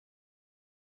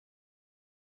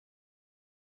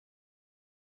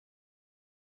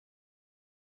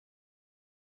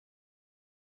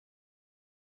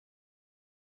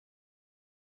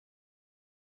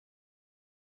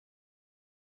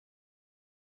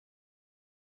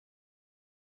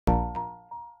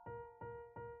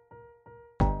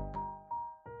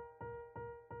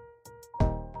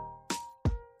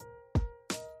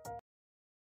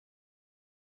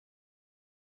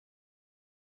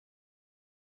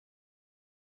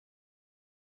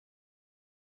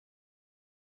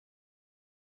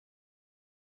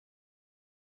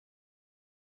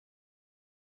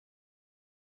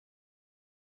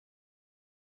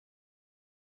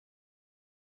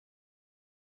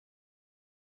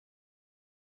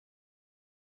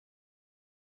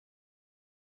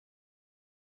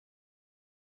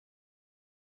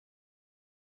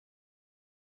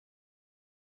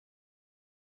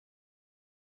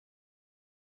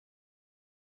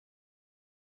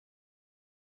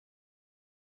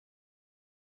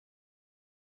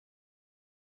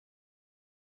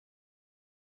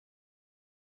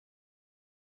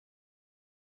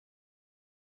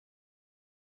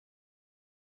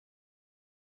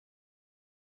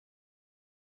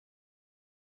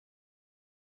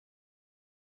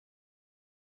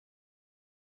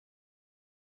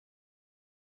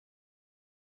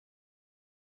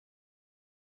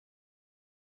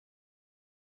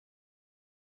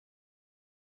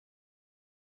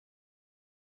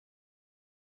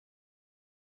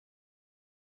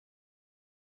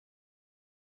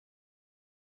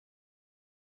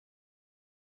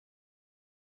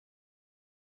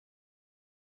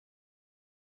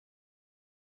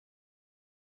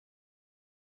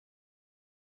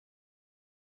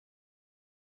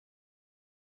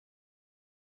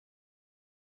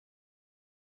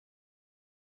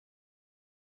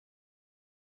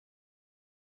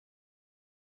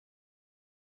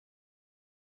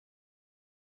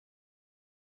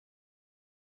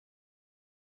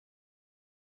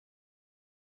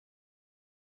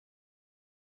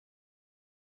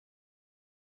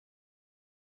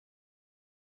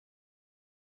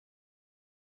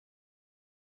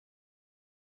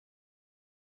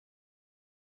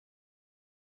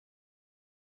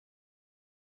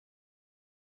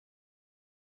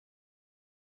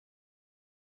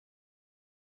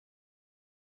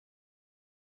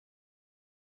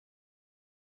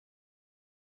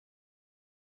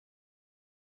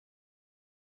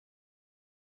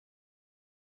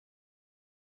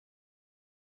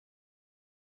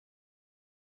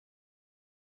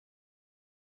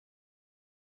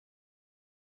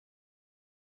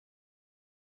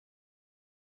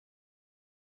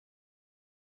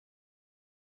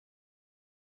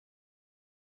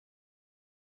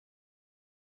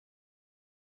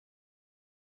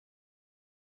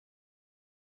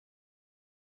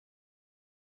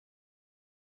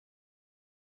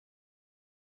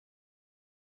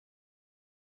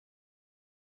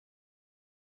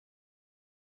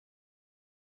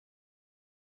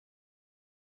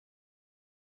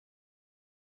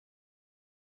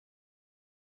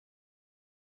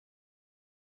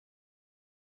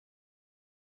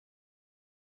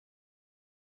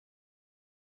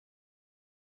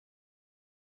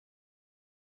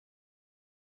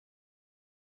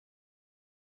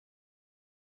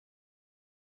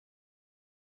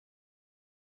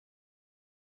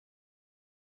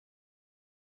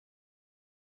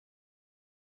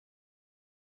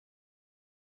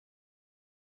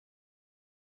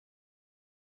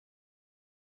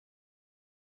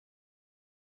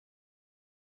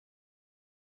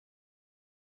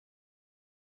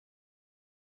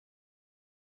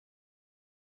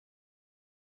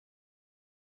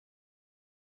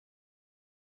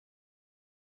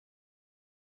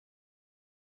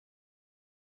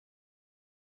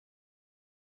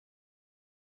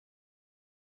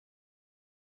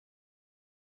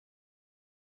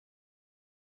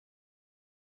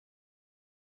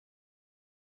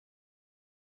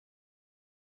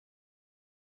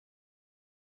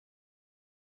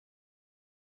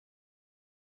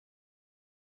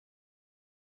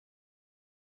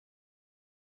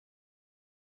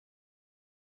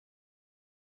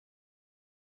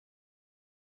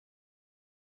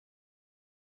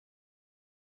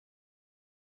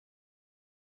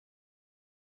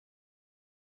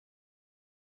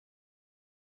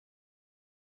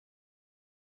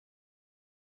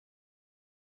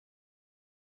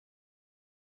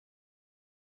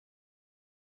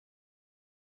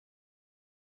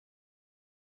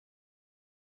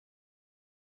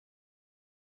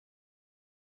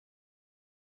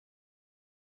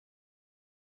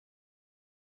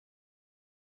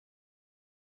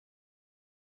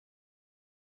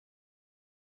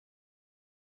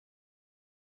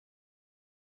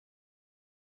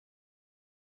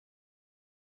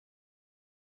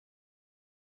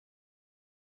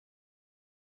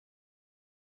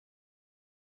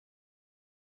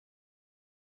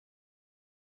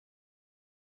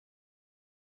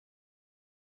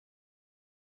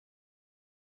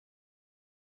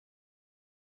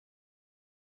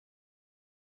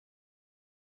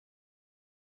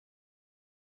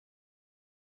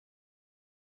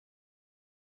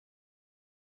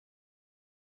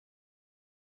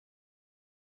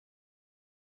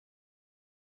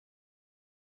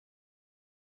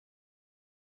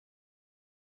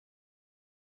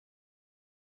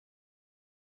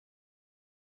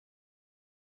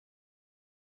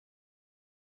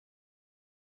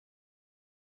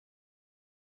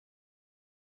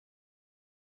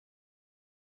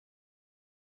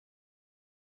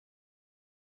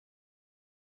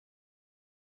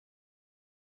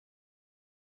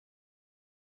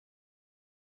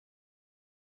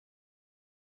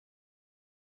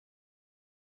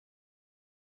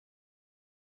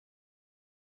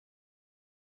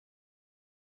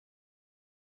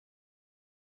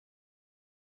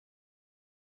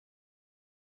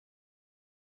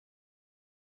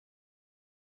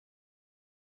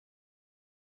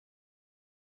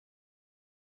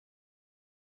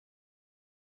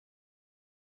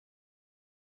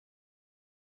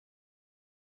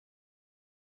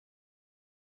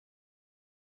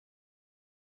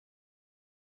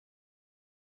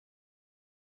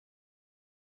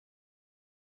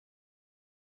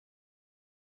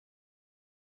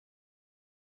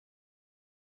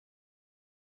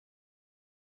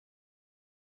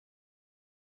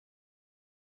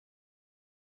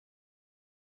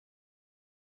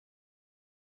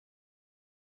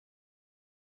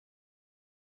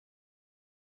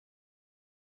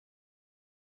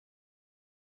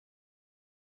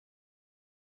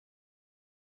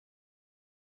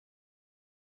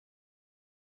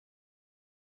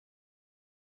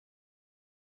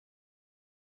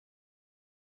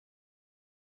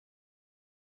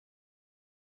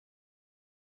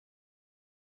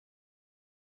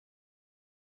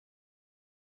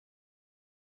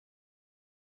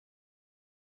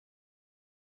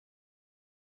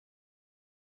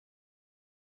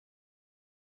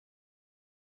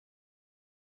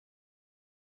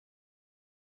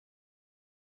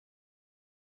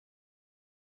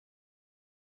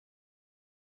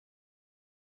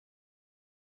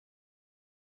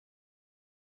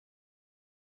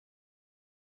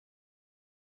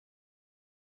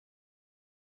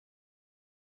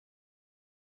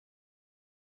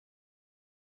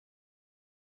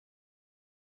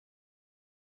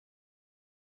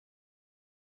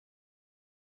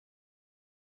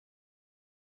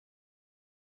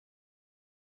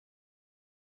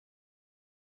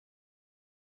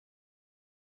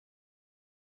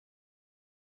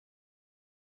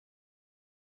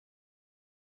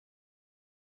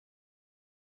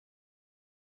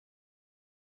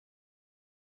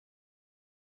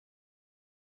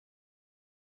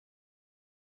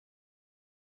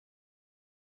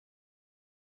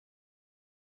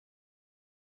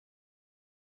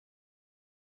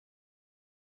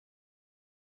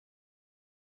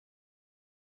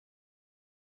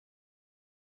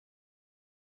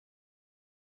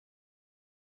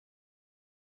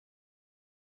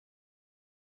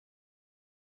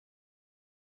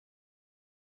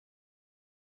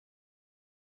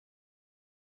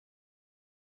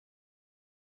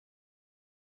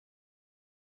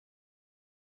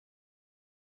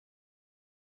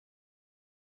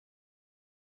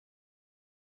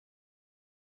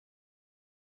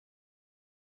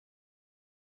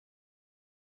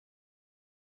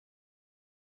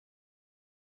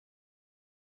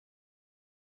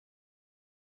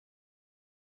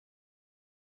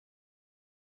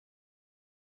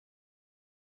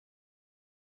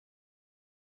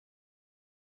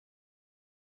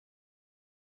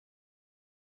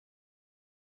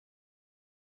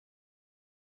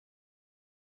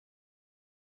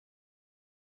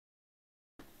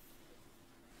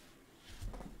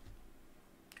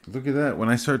Look at that. When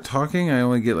I start talking, I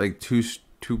only get like two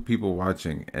people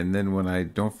watching, and then when I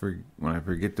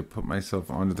forget to put myself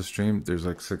onto the stream, there's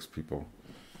like 6 people.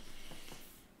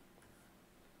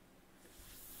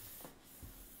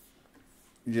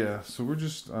 Yeah, so we're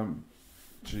just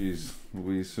geez,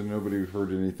 Louise. So nobody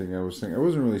heard anything I was saying. I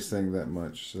wasn't really saying that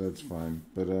much, so that's fine.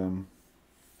 But so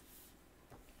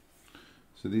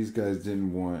these guys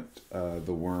didn't want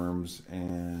the worms,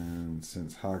 and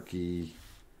since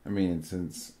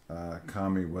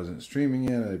Kami wasn't streaming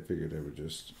yet, I figured I would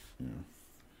just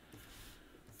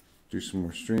do some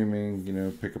more streaming.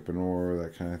 Pick up an ore,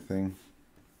 that kind of thing.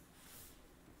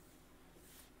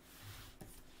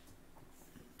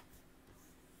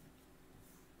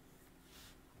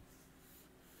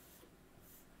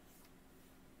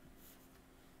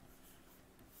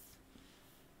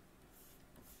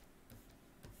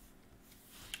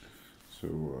 So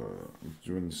I'm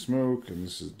doing the smoke, and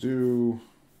this is due.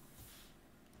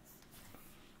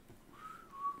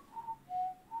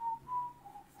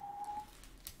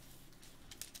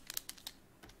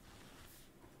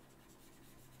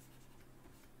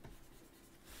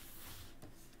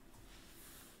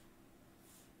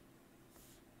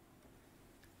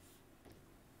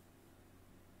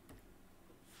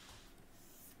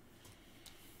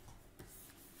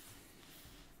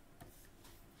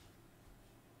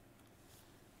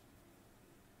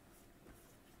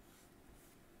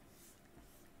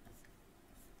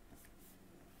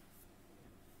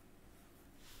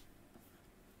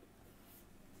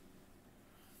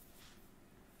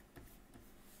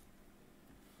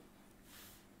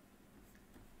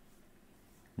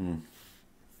 Hmm.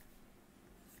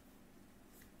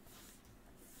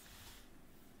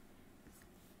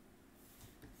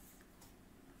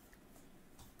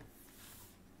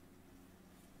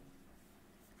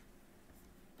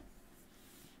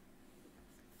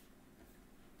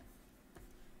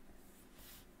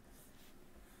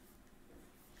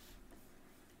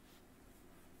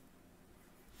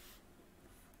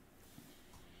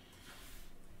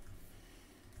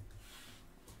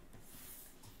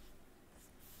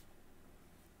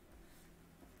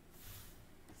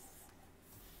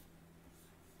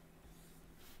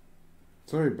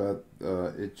 Sorry about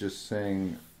it just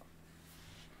saying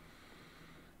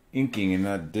inking and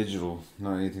not digital.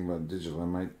 Not anything about digital. I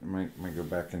might go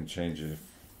back and change it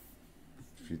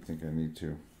if you think I need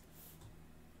to.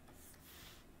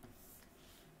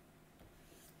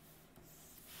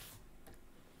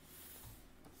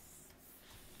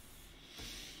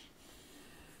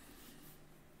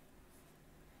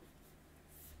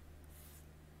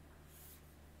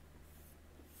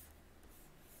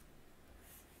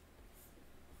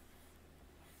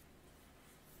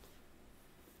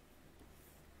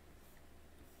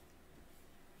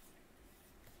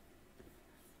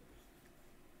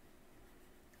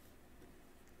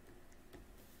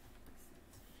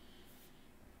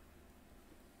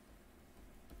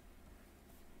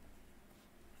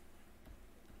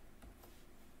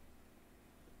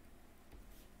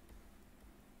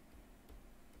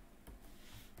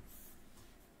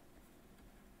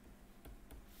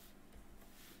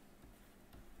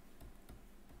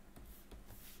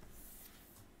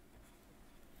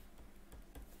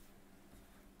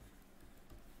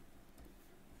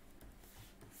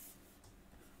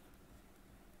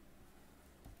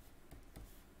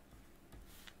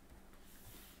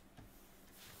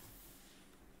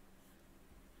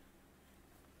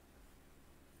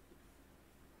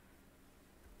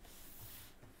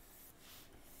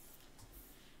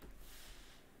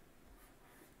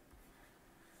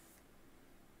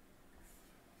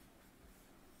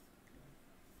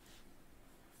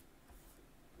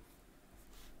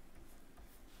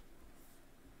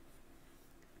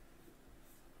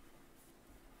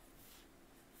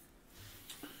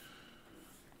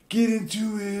 Get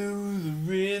into it with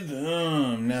the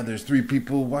rhythm. Now there's 3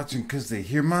 people watching because they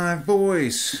hear my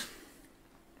voice.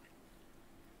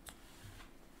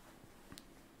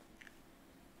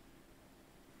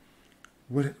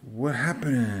 What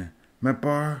happened? My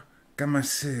bar got my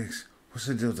 6. What's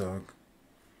the deal, dog?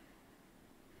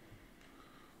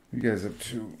 You guys up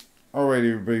to? Alright,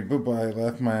 everybody. Bye-bye.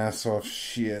 Laugh my ass off.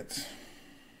 Shit.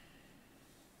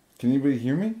 Can anybody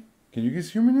hear me? Can you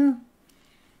guys hear me now?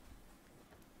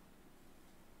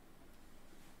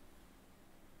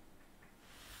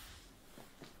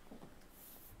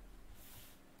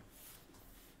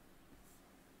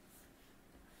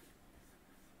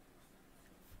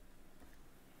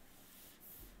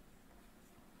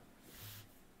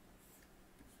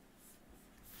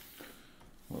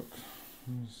 Look.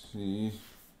 Let me see.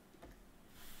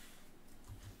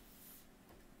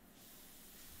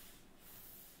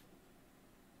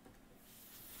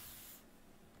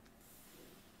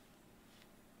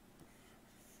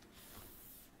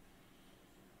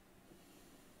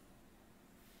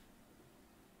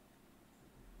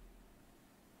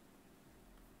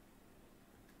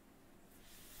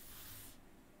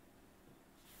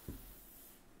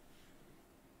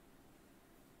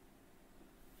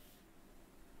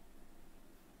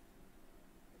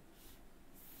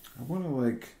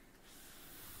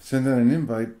 send out an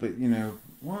invite, but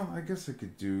well, I guess I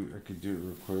could do it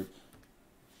real quick.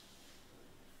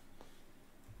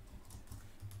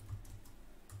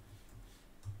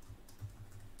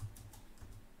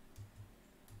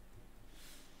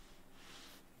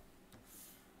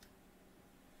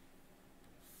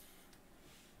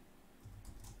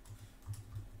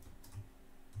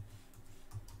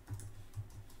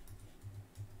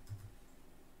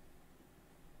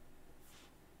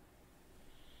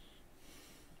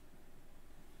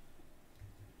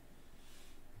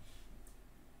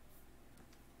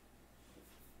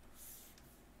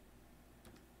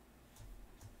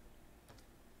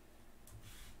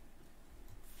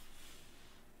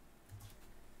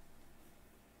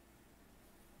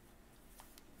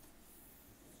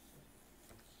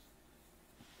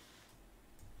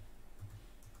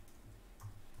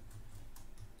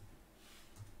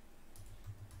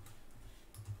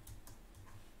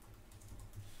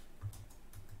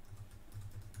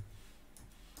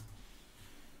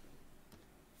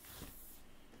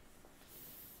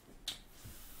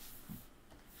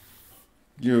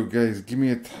 Yo, guys, give me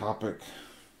a topic.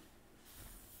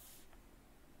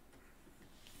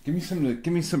 Give me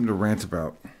something to rant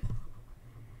about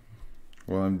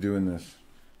while I'm doing this.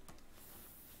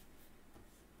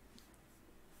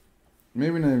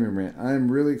 Maybe not even rant.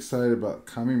 I'm really excited about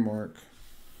Commie Mark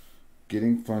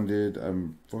getting funded.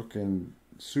 I'm fucking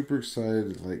super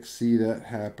excited to like see that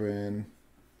happen.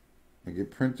 I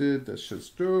get printed. That shit's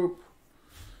dope.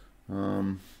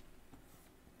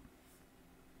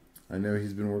 I know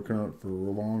he's been working on it for a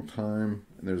long time,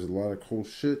 and there's a lot of cool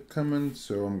shit coming,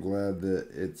 so I'm glad that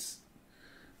it's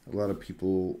a lot of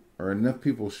people, or enough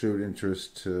people showed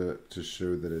interest to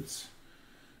show that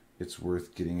it's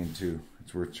worth getting into.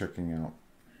 It's worth checking out.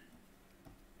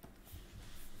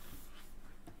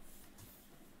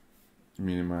 I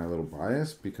mean, am I a little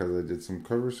biased because I did some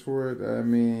covers for it? I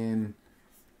mean,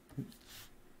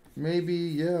 maybe,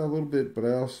 yeah, a little bit, but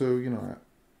I also,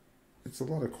 it's a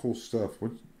lot of cool stuff.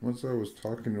 Once I was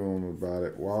talking to him about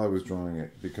it while I was drawing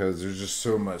it, because there's just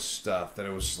so much stuff that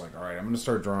it was just like, all right, I'm going to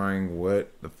start drawing.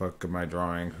 What the fuck am I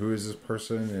drawing? Who is this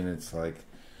person? And it's like,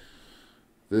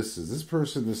 this is this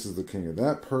person. This is the king of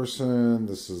that person.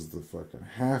 This is the fucking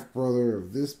half brother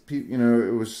of this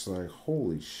it was just like,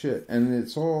 holy shit. And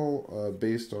it's all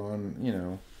based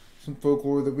on, some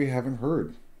folklore that we haven't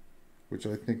heard, which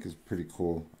I think is pretty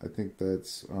cool. I think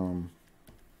that's,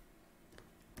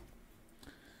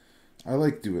 I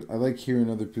like hearing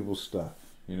other people's stuff.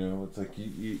 It's like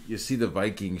you see the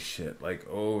Viking shit like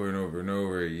over and over and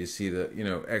over. You see the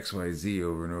XYZ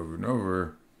over and over and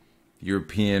over.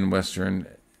 European, Western.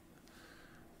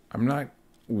 I'm not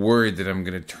worried that I'm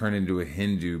going to turn into a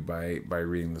Hindu by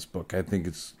reading this book. I think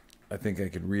I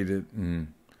could read it and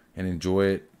enjoy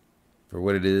it for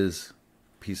what it is.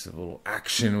 Piece of little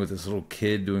action with this little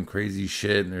kid doing crazy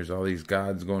shit, and there's all these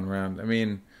gods going around. I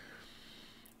mean,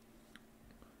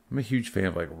 I'm a huge fan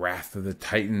of like Wrath of the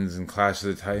Titans and Clash of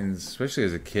the Titans, especially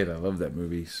as a kid. I love that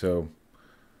movie. So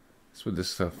that's what this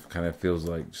stuff kind of feels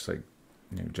like. Just like,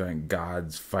 giant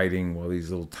gods fighting while these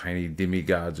little tiny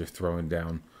demigods are throwing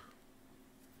down.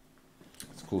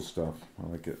 It's cool stuff. I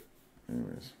like it.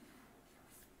 Anyways.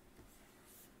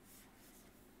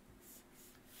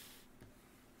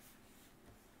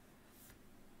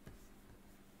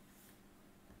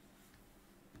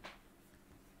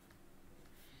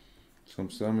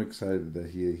 So I'm excited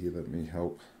that he let me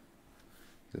help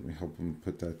him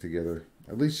put that together.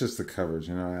 At least just the covers.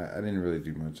 I didn't really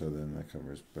do much other than the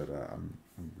covers, but I'm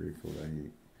grateful that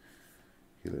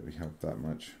he let me help that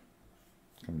much.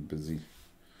 Kind of busy,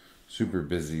 super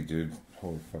busy, dude.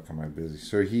 Holy fuck, am I busy?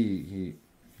 So he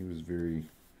was very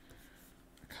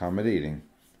accommodating.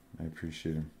 I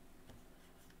appreciate him.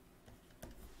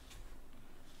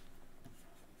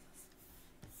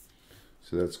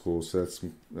 So that's cool. So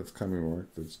that's Commie Mark.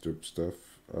 That's dope stuff.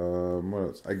 What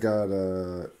else? I got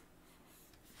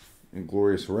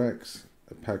Inglorious Rex,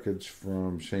 a package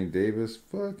from Shane Davis.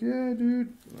 Fuck yeah,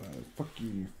 dude. Fuck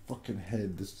you fucking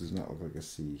head. This does not look like a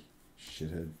C.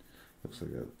 Shithead. Looks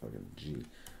like a fucking G.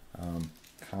 I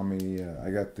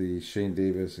got the Shane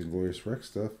Davis Inglorious Rex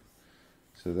stuff.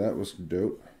 So that was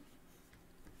dope.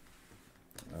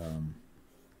 I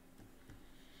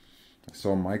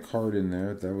saw my card in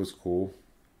there. That was cool.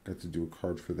 Got to do a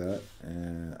card for that,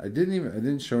 and I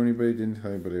didn't show anybody, didn't tell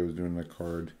anybody I was doing that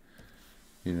card.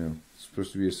 It's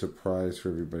supposed to be a surprise for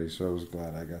everybody, so I was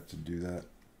glad I got to do that.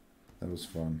 That was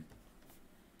fun.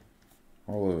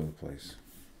 All over the place.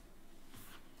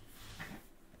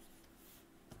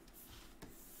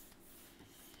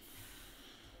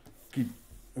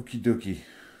 Okie dokie.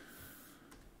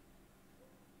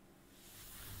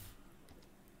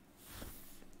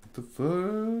 The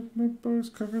fuck? My boys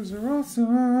covers are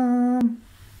awesome.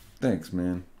 Thanks,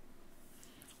 man.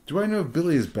 Do I know if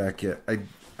Billy is back yet? I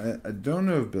don't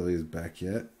know if Billy is back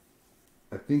yet.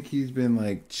 I think he's been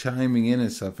like chiming in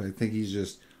and stuff. I think he's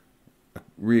just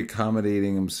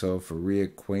reaccommodating himself or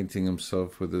reacquainting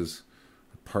himself with his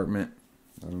apartment.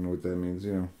 I don't know what that means,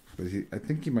 you know. But I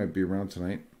think he might be around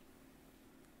tonight.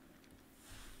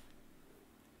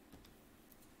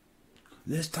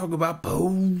 Let's talk about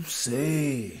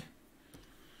Posey.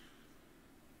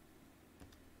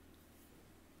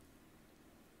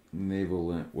 Naval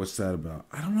lint. What's that about?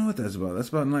 I don't know what that's about. That's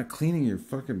about not cleaning your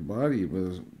fucking body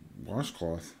with a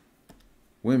washcloth.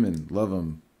 Women, love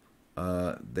them.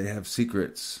 They have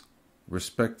secrets.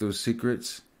 Respect those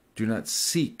secrets. Do not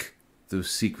seek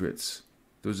those secrets.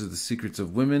 Those are the secrets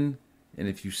of women, and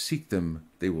if you seek them,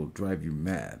 they will drive you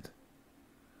mad.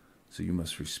 So you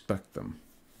must respect them.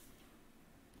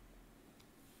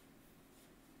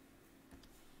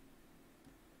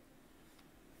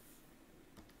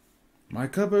 My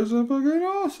covers are fucking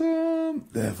awesome.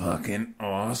 They're fucking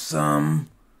awesome.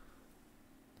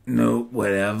 No,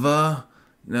 whatever.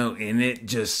 No, in it,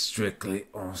 just strictly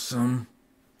awesome.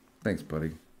 Thanks,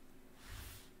 buddy.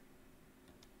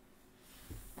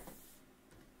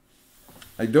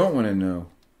 I don't want to know.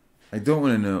 I don't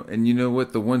want to know. And you know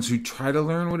what? The ones who try to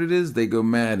learn what it is, they go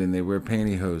mad and they wear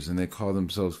pantyhose and they call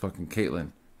themselves fucking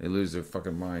Caitlyn. They lose their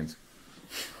fucking minds.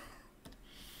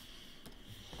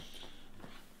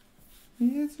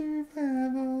 It's a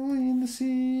revival in the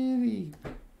city.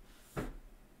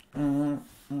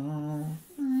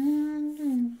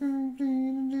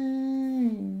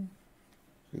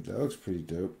 Dude, that looks pretty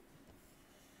dope.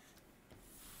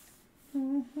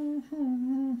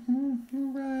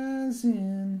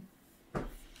 Rising.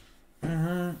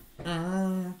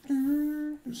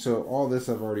 So all this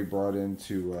I've already brought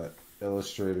into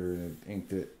Illustrator and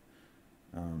inked it.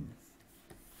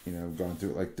 You know, gone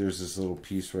through it. Like there's this little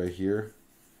piece right here.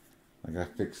 Like I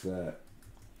fixed that.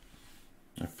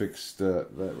 I fixed that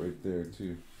right there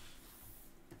too.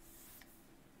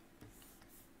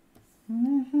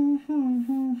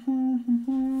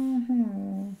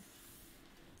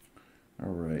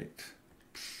 All right.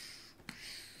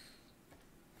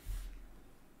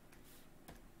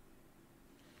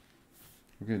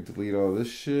 We're gonna delete all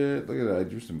this shit. Look at that. I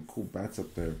drew some cool bats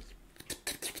up there.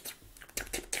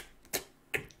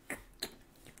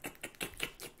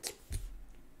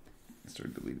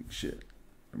 Start deleting shit.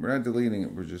 And we're not deleting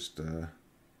it. We're just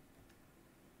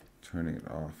turning it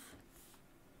off.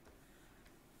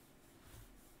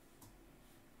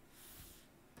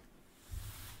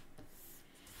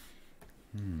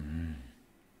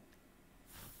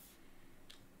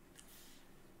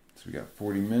 So we got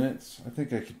 40 minutes. I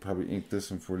think I could probably ink this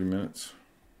in 40 minutes.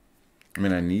 I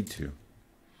mean, I need to.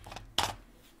 But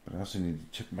I also need to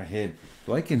check my head.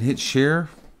 Like and hit share.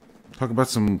 Talk about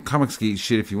some Comicsgate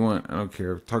shit if you want. I don't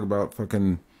care. Talk about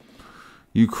fucking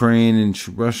Ukraine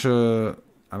and Russia.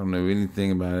 I don't know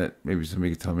anything about it. Maybe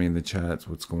somebody could tell me in the chats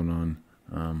what's going on.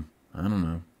 I don't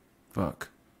know. Fuck.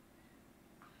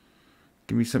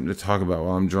 Give me something to talk about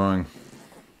while I'm drawing.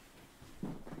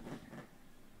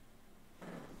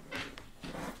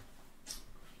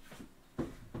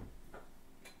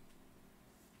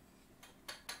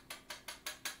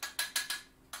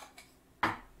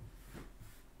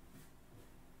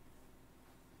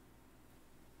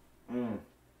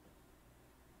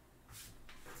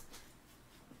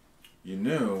 You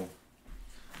know,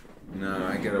 no,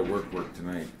 I gotta work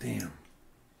tonight. Damn.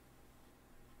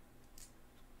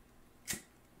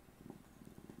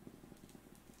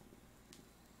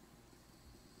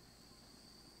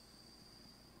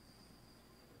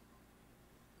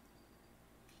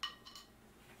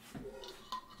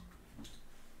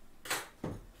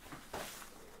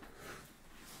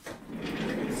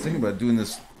 Thinking about doing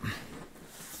this. I'm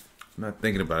not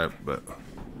thinking about it, but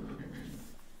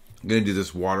I'm gonna do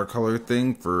this watercolor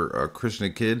thing for Krishna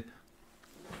Kid,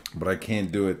 but I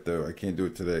can't do it though. I can't do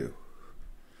it today.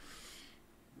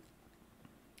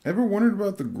 Ever wondered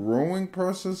about the growing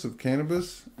process of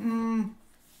cannabis?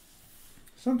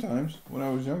 Sometimes when I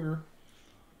was younger.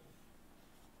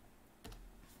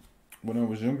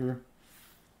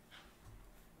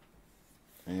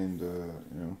 And you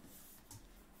know,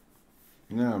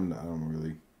 now I don't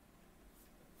really.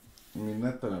 I mean,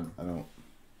 not that I don't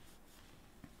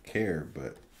care,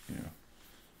 but you know,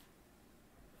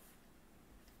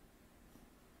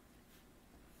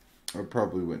 I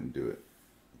probably wouldn't do it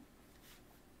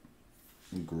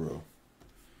and grow.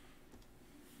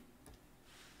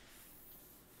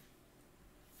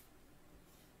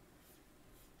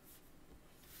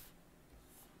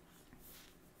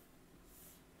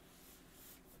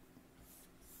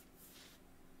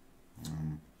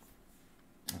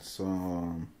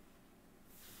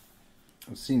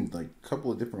 I've seen like a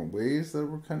couple of different ways that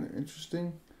were kind of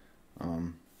interesting.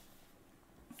 Um,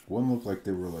 One looked like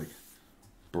they were like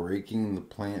breaking the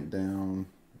plant down,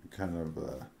 kind of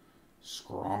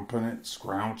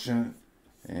scrounging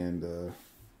it, and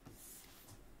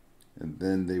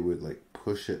then they would like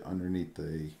push it underneath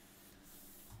um,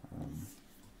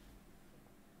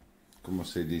 como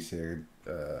se dice,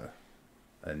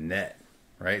 a net,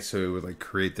 right? So it would like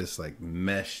create this like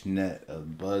mesh net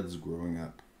of buds growing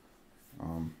up.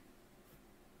 Um,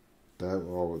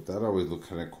 that always looked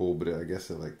kind of cool, but I guess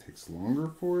it like takes longer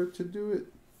for it to do it.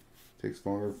 Takes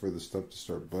longer for the stuff to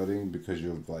start budding because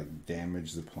you'll like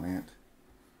damage the plant.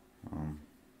 Um,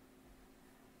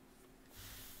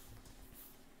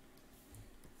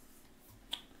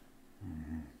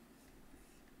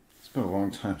 it's been a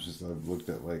long time since I've looked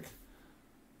at like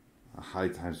a High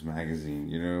Times magazine.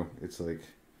 You know, it's like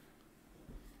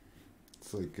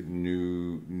a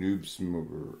new Noob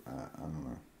Smoker. I don't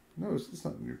know. No, it's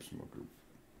not Noob Smoker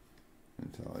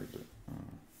mentality, but.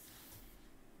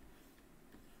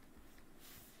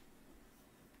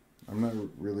 I'm not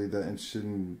really that interested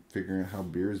in figuring out how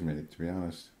beer is made, to be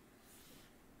honest.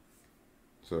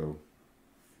 So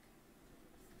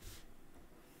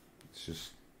it's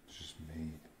just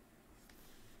made.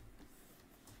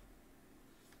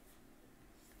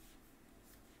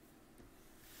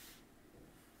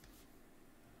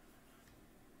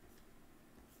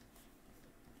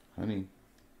 Honey,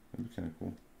 that'd be kind of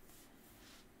cool.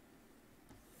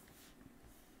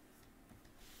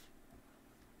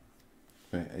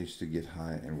 I used to get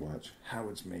high and watch how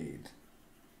it's made.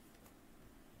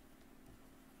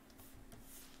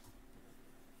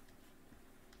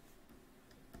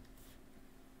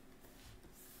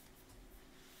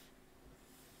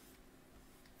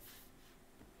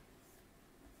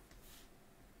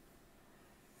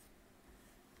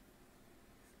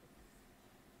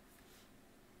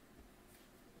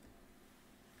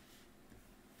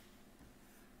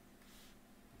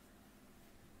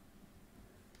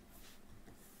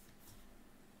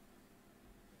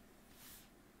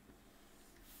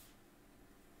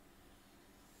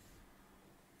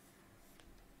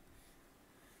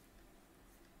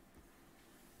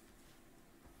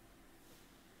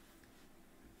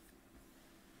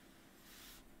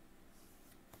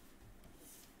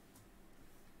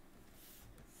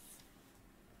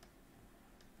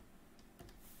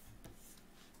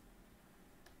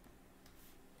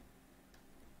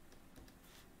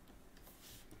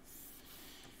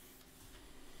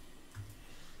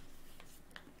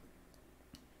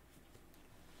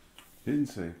 Didn't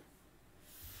say.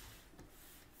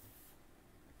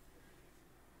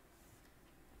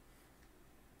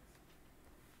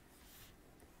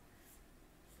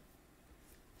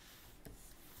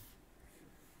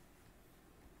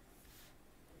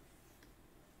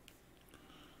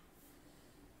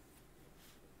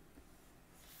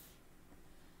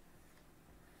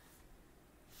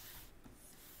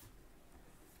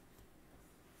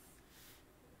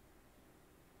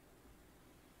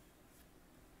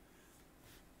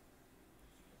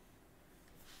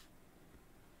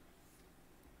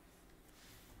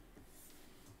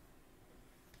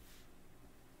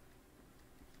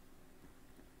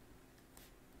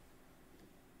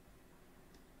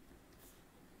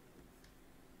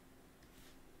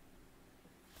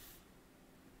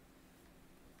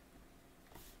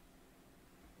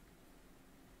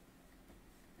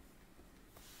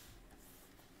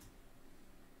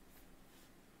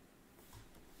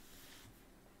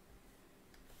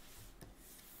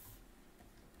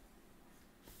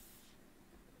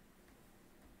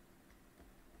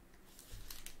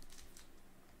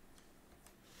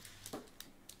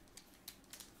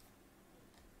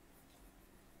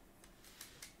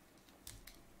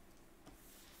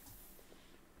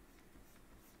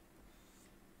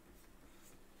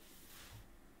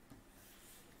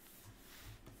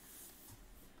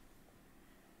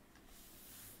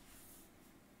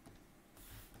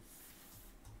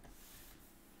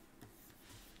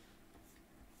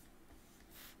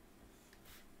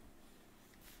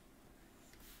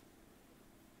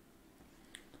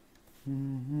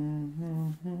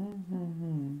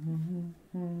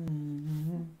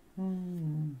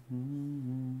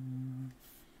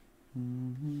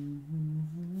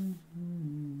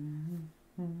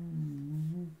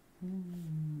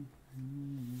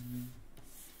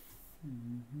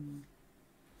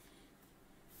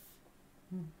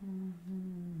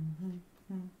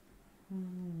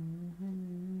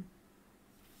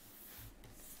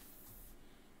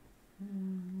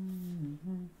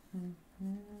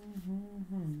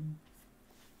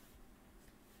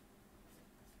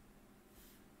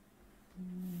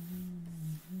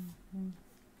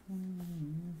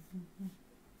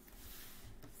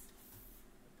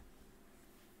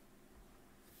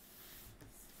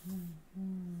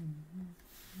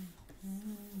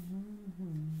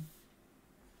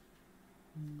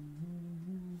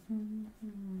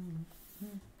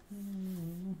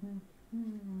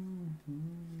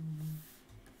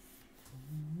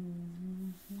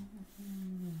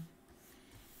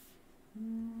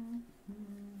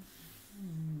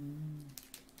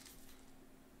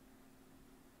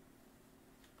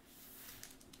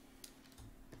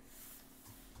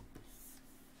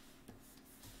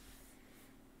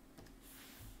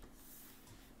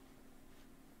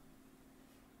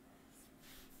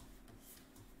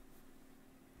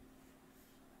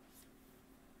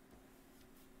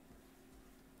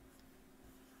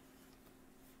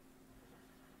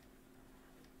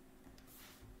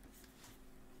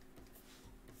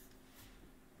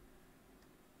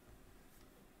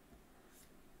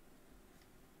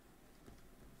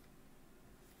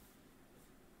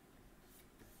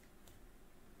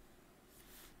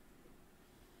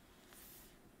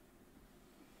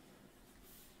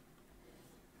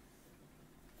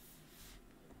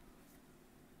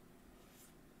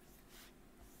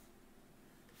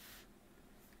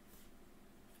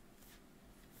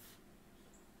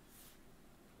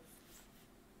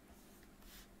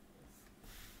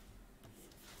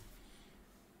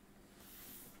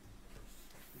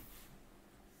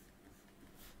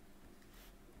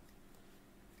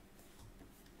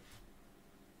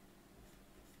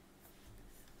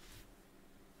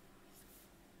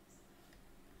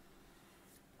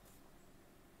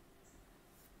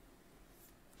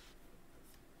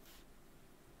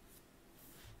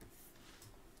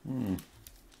 Hmm.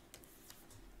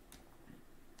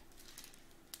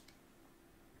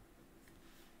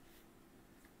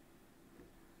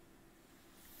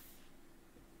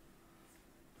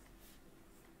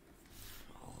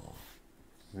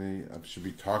 See, I should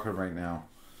be talking right now.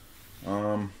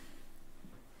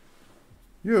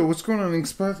 Yo, what's going on,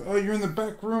 Express? Oh, you're in the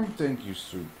back room? Thank you,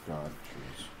 sweet God.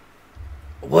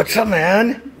 Jeez. What's up,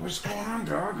 man? What's going on,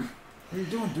 dog? What are you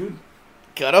doing, dude?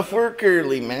 Got off work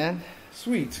early, man.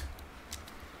 Sweet.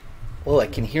 Oh, I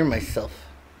can hear myself.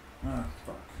 Ah,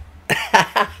 fuck.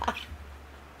 How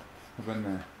about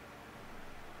now?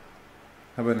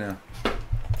 How about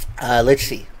now? Let's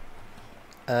see.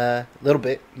 A little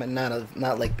bit, but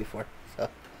not like before. So,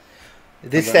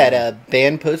 this How about that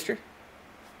band poster?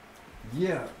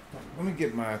 Yeah. Let me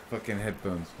get my fucking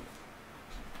headphones.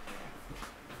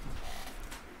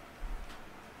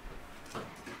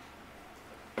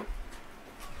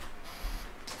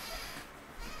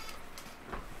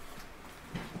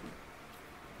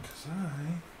 Because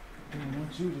I don't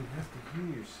want you to have to hear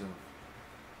yourself.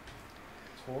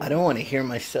 I don't want to hear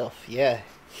myself. Yeah.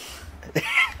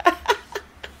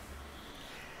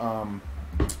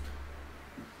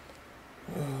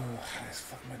 Oh, that's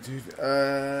fuck my dude.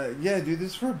 Yeah, dude,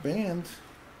 this is for a band.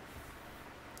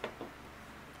 I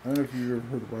don't know if you've ever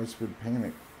heard of Widespread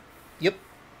Panic. Yep.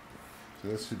 So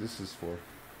that's who this is for.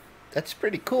 That's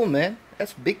pretty cool, man.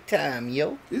 That's big time,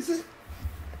 yo. Is it?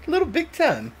 A little big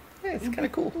time. Yeah, it's kind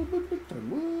of cool. A little bit big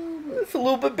time. Little bit. It's a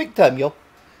little bit big time, yo.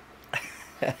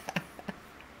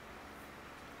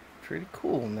 Pretty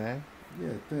cool, man.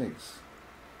 Yeah, thanks.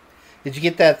 Did you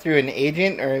get that through an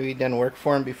agent, or have you done work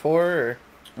for him before? Or?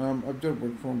 I've done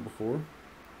work for him before.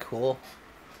 Cool.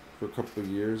 For a couple of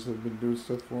years, I've been doing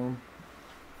stuff for him,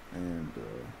 and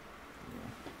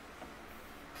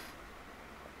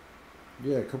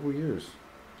yeah, a couple of years.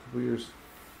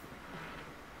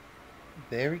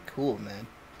 Very cool, man.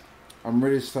 I'm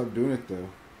ready to stop doing it though.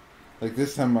 Like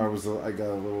this time, I got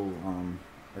a little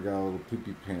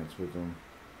poopy pants with him.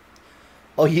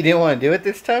 Oh, you didn't want to do it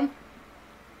this time?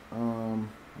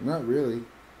 Not really.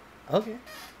 Okay.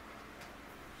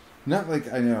 Not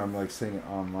like I know I'm like saying it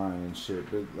online and shit,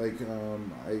 but like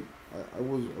I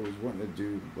was wanting to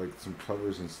do like some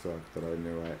covers and stuff that I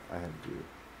knew I had to do.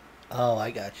 Oh,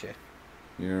 I gotcha.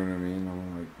 You know what I mean?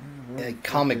 I'm like, Yeah,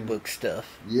 comic book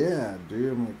stuff. Yeah,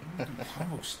 dude. I'm like,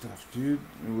 comic stuff, dude.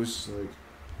 It was like,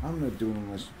 I'm not doing it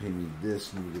unless you pay me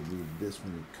this, and you give me this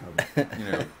many covers. You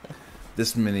know,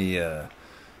 this many,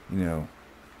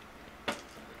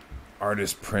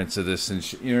 artist prints of this and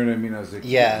shit. You know what I mean? I was like,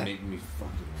 yeah, make me fucking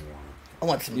want. I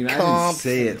want some comps. I didn't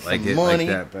say it like money.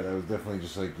 that, but I was definitely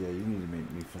just like, yeah, you need to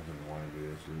make me fucking want to do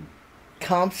this, dude.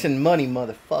 Comps and money,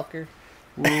 motherfucker.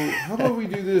 Well, how about we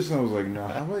do this? And I was like, no,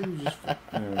 how about you just,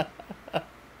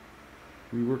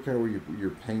 we work out where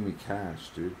you're paying me cash,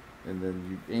 dude, and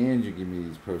then you give me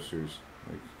these posters,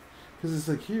 like, because it's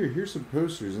like here's some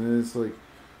posters, and then it's like,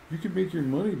 you can make your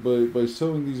money by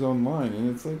selling these online, and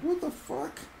it's like, what the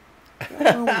fuck?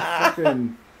 I'm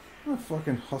not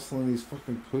fucking hustling these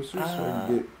fucking posters so I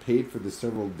can get paid for the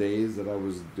several days that I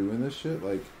was doing this shit.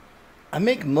 Like, I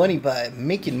make money by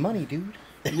making money, dude.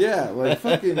 Yeah, like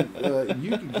fucking,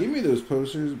 you can give me those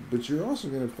posters, but you're also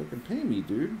gonna fucking pay me,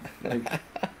 dude. Like,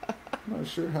 I'm not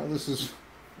sure how this is.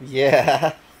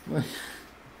 Yeah. Like,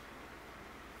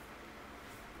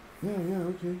 yeah, yeah,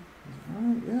 okay, all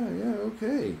right, yeah, yeah,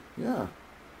 okay, yeah,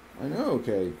 I know,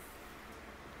 okay.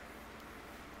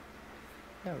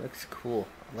 That looks cool.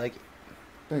 I like it.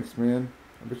 Thanks, man.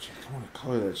 I bet you I want to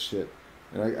color that shit,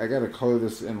 and I gotta color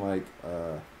this in like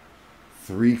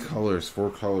 3 colors, 4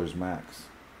 colors max.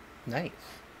 Nice.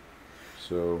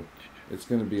 So it's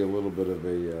gonna be a little bit of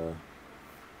a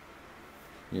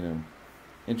you know,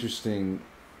 interesting,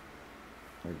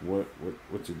 like what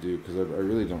to do, because I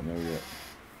really don't know yet.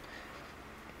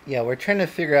 Yeah, we're trying to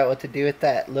figure out what to do with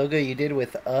that logo you did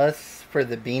with us for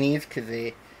the beanies, because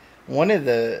one of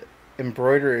the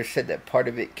embroiderers said that part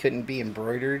of it couldn't be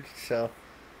embroidered, so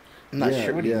I'm not Yeah,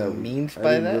 sure what yeah. he means I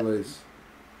by didn't that. realize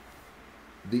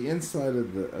the inside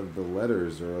of the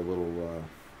letters are a little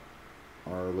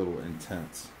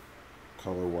intense,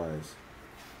 color wise.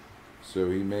 So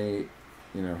he may,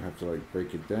 have to like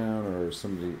break it down, or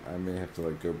somebody I may have to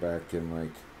like go back and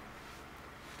like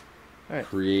All right.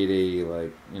 create a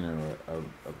like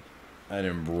an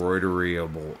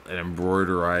embroiderizable.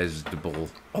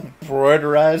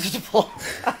 Embroiderizable.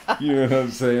 You know what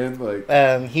I'm saying? Like,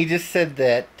 He just said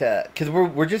that because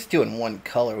we're just doing one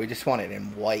color. We just want it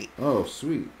in white. oh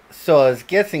sweet. So I was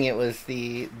guessing it was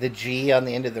the G on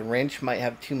the end of the wrench might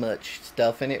have too much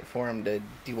stuff in it for him to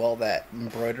do all that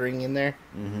embroidering in there.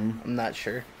 Mm-hmm. I'm not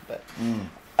sure, but Mm.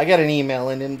 I got an email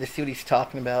in him to see what he's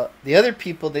talking about. The other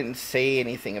people didn't say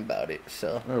anything about it,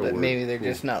 so Oh, but word. maybe they're Cool.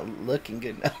 just not looking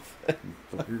good enough.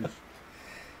 Fuckers.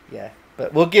 Yeah,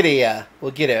 but we'll get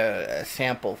a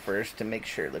sample first to make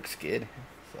sure it looks good.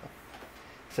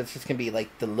 So it's just gonna be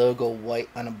like the logo white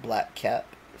on a black cap.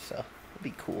 So it'll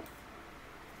be cool.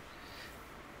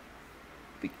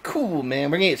 Be cool, man.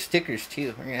 We're gonna get stickers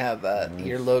too. We're gonna have Nice.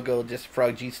 your logo, just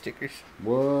Frog G stickers.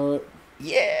 What?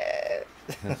 Yeah.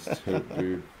 That's dope,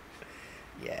 dude.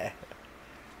 Yeah.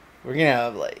 We're gonna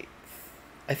have like,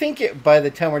 I think by the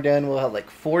time we're done, we'll have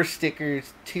like 4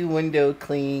 stickers, 2 window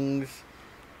clings,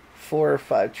 4 or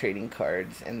 5 trading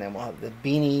cards, and then we'll have the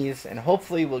beanies, and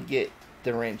hopefully we'll get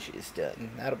the wrenches done.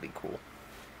 That'll be cool.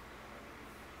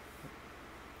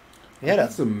 I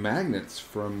got some magnets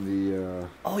from the.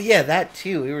 Oh yeah, that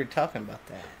too. We were talking about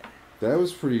that. That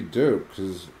was pretty dope,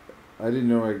 because I didn't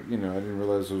know I didn't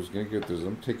realize I was gonna get those.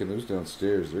 I'm taking those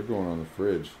downstairs. They're going on the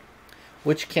fridge.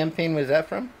 Which campaign was that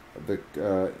from? The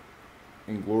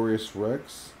Inglorious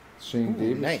Rex. Shane Ooh,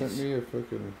 Davis nice. sent me a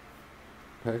fucking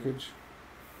package.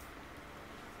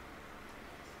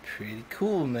 Pretty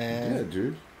cool, man. Yeah,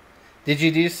 dude. Did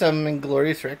you do some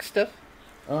Inglorious Rex stuff?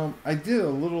 I did a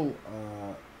little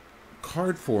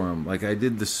card for him. Like I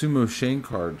did the Sumo Shane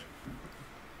card.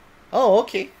 Oh,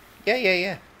 okay.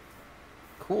 Yeah.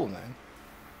 Cool, man.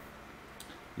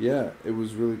 Yeah, it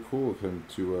was really cool of him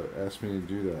to ask me to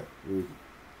do that.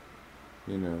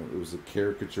 It was a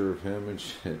caricature of him and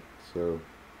shit. So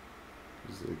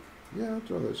he's like, "Yeah, I'll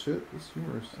draw that shit. It's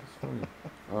humorous. It's funny."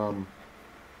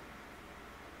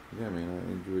 Yeah, man, I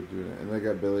enjoyed doing it, and I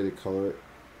got Billy to color it.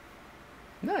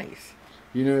 Nice.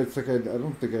 It's like I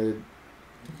don't think I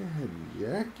had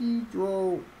Yaki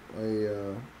draw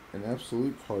an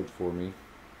absolute card for me,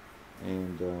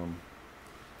 and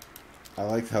I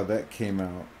liked how that came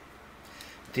out.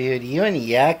 Dude, you and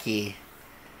Yaki,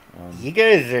 you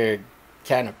guys are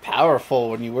kind of powerful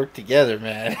when you work together,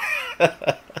 man.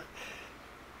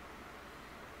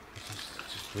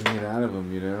 Just bring it out of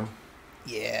him,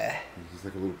 Yeah. He's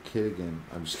like a little kid again.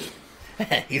 I'm just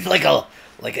kidding. He's like a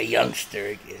youngster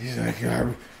again. He's like,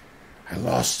 I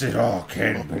lost it all,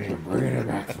 kid, but you're bringing it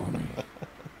back for me.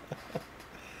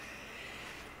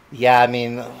 Yeah, I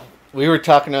mean, we were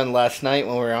talking on last night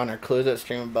when we were on our closeout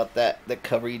stream about the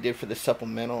cover you did for the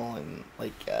supplemental, and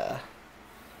like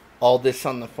all this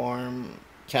on the farm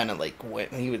kind of like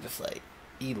went. He was just like,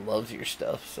 he loves your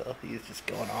stuff, so he's just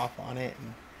going off on it,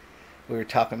 and we were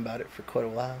talking about it for quite a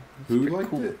while. Who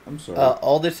liked it? I'm sorry.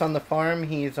 All this on the farm.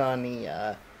 He's on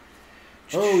the.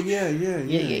 Oh yeah.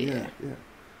 Yeah.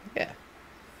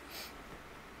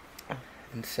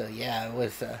 And so yeah, it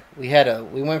was. We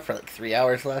went for like 3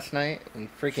 hours last night. We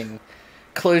freaking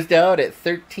closed out at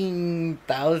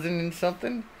 13,000 and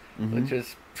something, which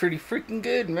was pretty freaking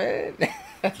good, man.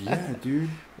 Yeah, dude.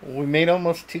 We made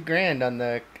almost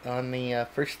 $2,000 on the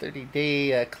first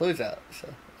 30-day closeout, so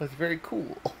it was very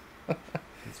cool.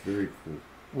 It's very cool.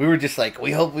 We were just like,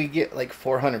 we hope we get like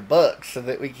 $400 so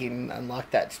that we can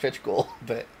unlock that stretch goal,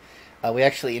 but we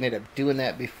actually ended up doing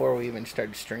that before we even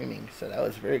started streaming, so that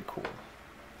was very cool.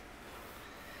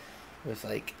 It was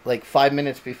like 5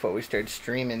 minutes before we started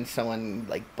streaming, someone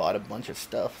like bought a bunch of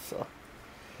stuff. So,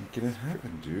 Make it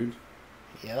happen, dude.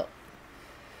 yep.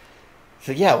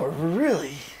 So yeah, we're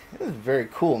really, it was very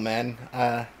cool, man.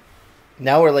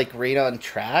 Now we're like right on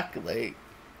track, like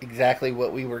exactly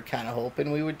what we were kind of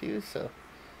hoping we would do. So,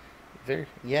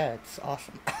 yeah, it's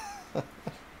awesome.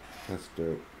 That's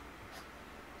dope.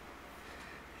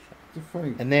 It's a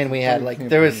funny. And then we had like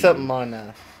there was something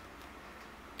on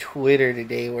Twitter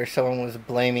today where someone was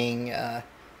blaming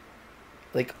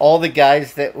like all the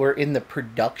guys that were in the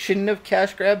production of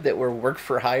Cash Grab that were work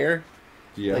for hire.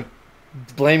 Yeah. Like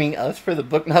blaming us for the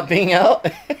book not being out.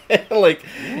 Like,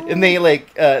 and they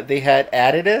like they had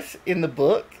added us in the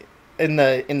book in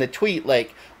the tweet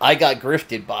like I got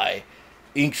grifted by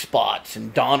Ink Spots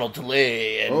and Donald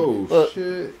DeLay and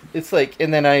shit. it's like,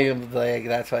 and then I am like,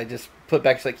 that's why I just put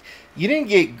back. It's like, you didn't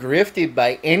get grifted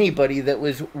by anybody that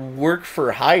was work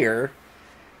for hire,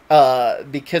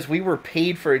 because we were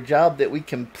paid for a job that we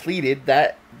completed.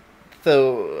 That,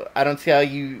 so I don't see how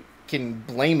you can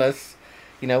blame us.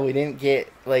 You know, we didn't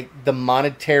get like the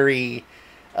monetary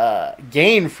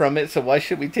gain from it, so why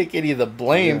should we take any of the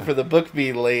blame for the book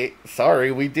being late?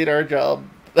 Sorry, we did our job.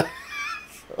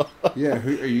 Yeah,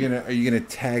 who are you gonna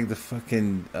tag the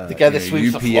fucking the guy that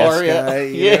sweeps UPS the floor? guy?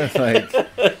 Yeah,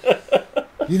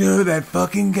 Like, that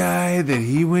fucking guy that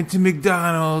he went to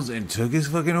McDonald's and took his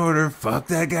fucking order. Fuck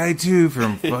that guy too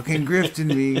from fucking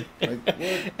grifting me. Like,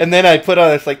 what? And then I put on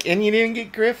this like, and you didn't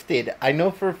get grifted. I know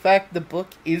for a fact the book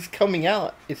is coming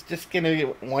out. It's just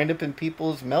gonna wind up in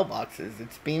people's mailboxes.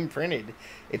 It's being printed.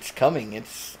 It's coming.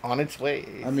 It's on its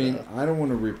way. I mean, I don't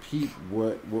want to repeat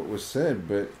what was said,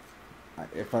 but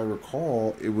if I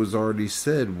recall, it was already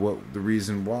said what the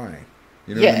reason why.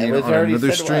 You know yeah, what I mean? it was on already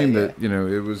another said stream why, that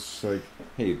it was like,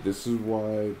 hey, this is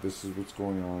why, this is what's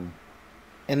going on.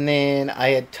 And then I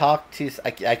had talked to,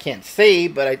 I can't say,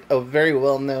 but a very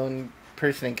well-known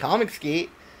person in Comicsgate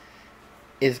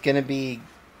is going to be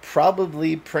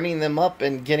probably printing them up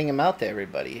and getting them out to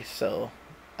everybody. So,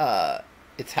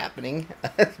 it's happening.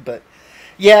 But,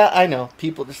 yeah, I know.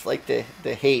 People just like to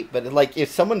hate. But, like, if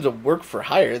someone's a work for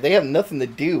hire, they have nothing to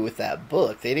do with that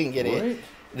book. They didn't get it.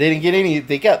 They didn't get any.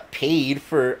 They got paid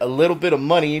for a little bit of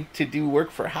money to do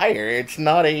work for hire. It's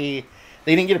not a.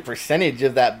 They didn't get a percentage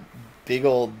of that big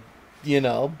old,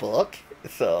 book.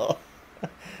 So,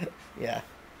 yeah,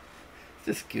 it's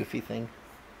this goofy thing.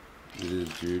 It is,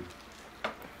 dude.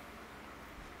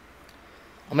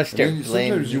 I'm gonna start blaming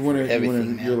sometimes you want to.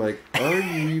 everything. You're like, are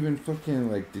you even fucking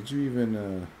like? Did you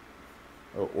even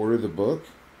order the book?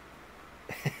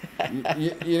 You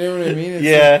know what I mean? It's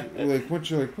yeah. Like once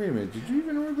you're like, wait a minute, did you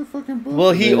even order the fucking book?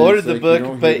 Well, he ordered the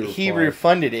book, but he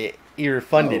refunded it. He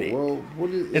refunded it. Well,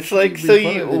 it's like so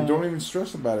you don't even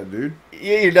stress about it, dude.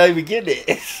 Yeah, you're not even getting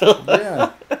it. So.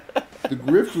 Yeah, the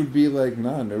grift would be like,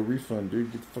 nah, no refund,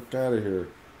 dude. Get the fuck out of here.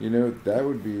 That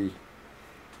would be.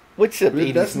 What's up,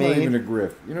 80s that's made? not even a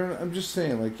grift. I'm just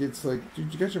saying, like, it's like,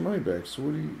 dude, you got your money back. So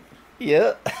what do you?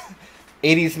 Yeah.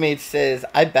 80s Made says,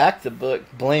 I backed the book.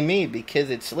 Blame me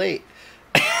because it's late.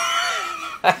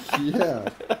 Yeah.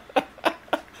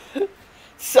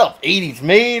 Sup, 80s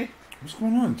Made? What's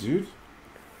going on, dude?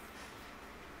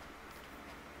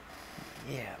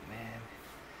 Yeah, man.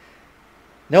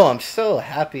 No, I'm so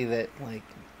happy that, like,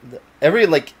 every,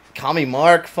 like, Commie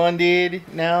Mark funded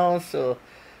now. So,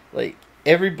 like,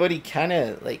 everybody kind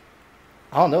of, like,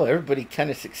 I don't know, everybody kind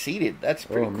of succeeded. That's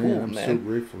pretty cool, I'm man. so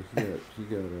grateful he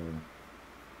got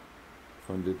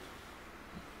funded.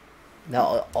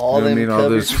 Now all them all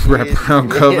those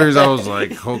wraparound covers. I was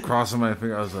like, crossing my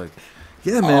finger. I was like,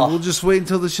 yeah, man, we'll just wait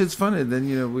until the shit's funded. Then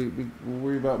we'll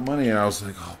worry about money. And I was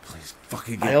like, oh, please,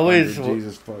 fucking get funded.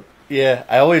 Jesus fuck. Yeah,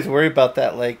 I always worry about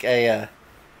that. Like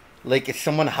like if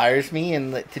someone hires me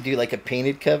and to do like a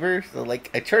painted cover, so like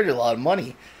I charge a lot of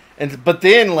money. But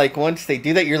then, like, once they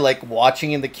do that, you're, like,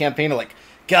 watching in the campaign, like,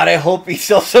 God, I hope he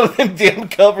sells some of them damn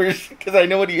covers, because I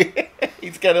know what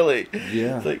he's got to, like,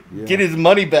 get his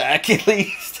money back, at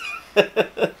least.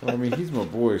 Well, I mean, he's my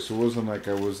boy, so it wasn't like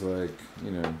I was, like,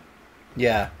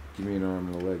 yeah. Give me an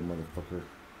arm and a leg, motherfucker.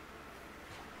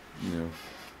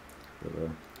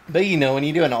 But, when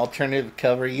you do an alternative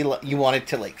cover, you want it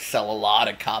to, like, sell a lot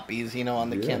of copies,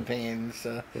 on the campaign,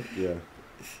 so. Yeah.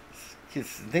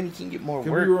 Because then you can get more work.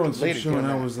 We were on some show and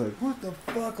I was like, what the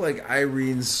fuck? Like,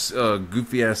 Irene's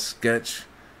goofy ass sketch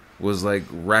was like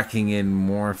racking in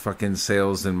more fucking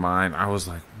sales than mine. I was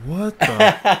like, what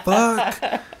the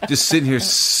fuck? Just sitting here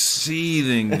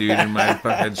seething, dude, in my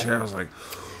fucking chair. I was like,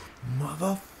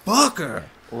 motherfucker.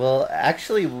 Well,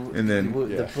 actually, and then,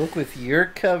 the book with your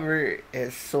cover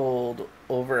has sold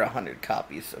over 100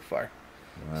 copies so far.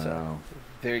 Wow. So,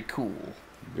 Very cool.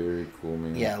 Very cool,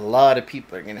 man. Yeah, a lot of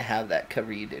people are going to have that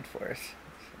cover you did for us.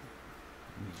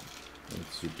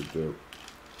 That's super dope.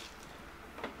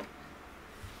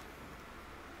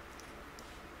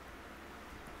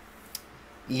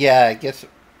 Yeah, I guess.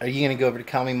 Are you going to go over to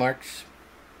Comic Marks?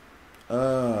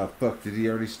 Fuck, did he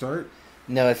already start?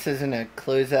 No, it says in a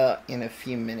closeout in a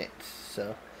few minutes,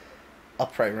 so I'll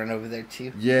probably run over there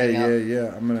too. Yeah, Hang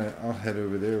out. I'll head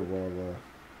over there while,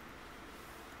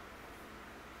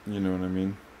 you know what I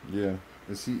mean? Yeah.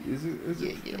 Is it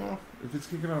kicking off? If it's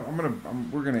kicking off,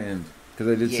 we're gonna end. Because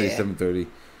I did say 7:30.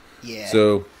 Yeah.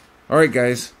 So, alright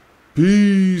guys.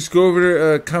 Peace. Go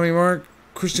over to, Comic Mark.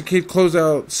 Christian Kate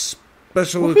closeout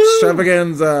special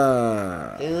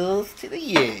extravaganza. Hills to the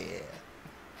yeah.